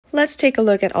Let's take a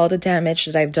look at all the damage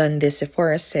that I've done this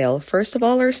Sephora sale. First of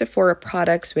all, our Sephora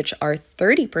products, which are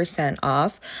 30%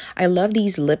 off. I love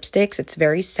these lipsticks. It's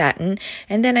very satin.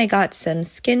 And then I got some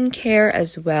skincare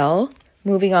as well.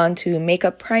 Moving on to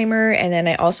makeup primer. And then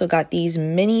I also got these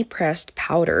mini pressed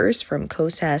powders from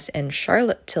Kosas and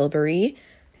Charlotte Tilbury.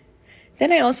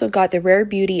 Then I also got the Rare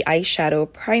Beauty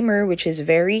eyeshadow primer, which is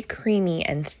very creamy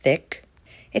and thick.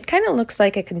 It kind of looks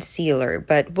like a concealer,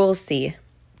 but we'll see.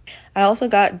 I also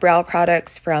got brow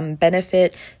products from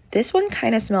Benefit. This one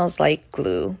kind of smells like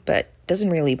glue, but doesn't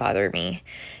really bother me.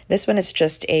 This one is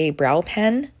just a brow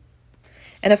pen.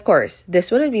 And of course, this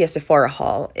wouldn't be a Sephora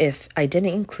haul if I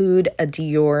didn't include a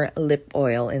Dior lip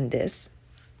oil in this.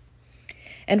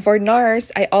 And for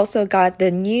NARS, I also got the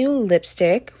new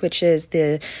lipstick, which is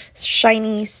the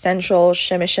Shiny Sensual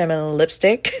Shimmy Shimmy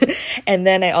lipstick. And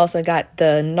then I also got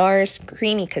the NARS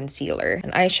Creamy Concealer,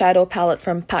 an eyeshadow palette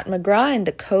from Pat McGrath and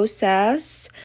the Kosas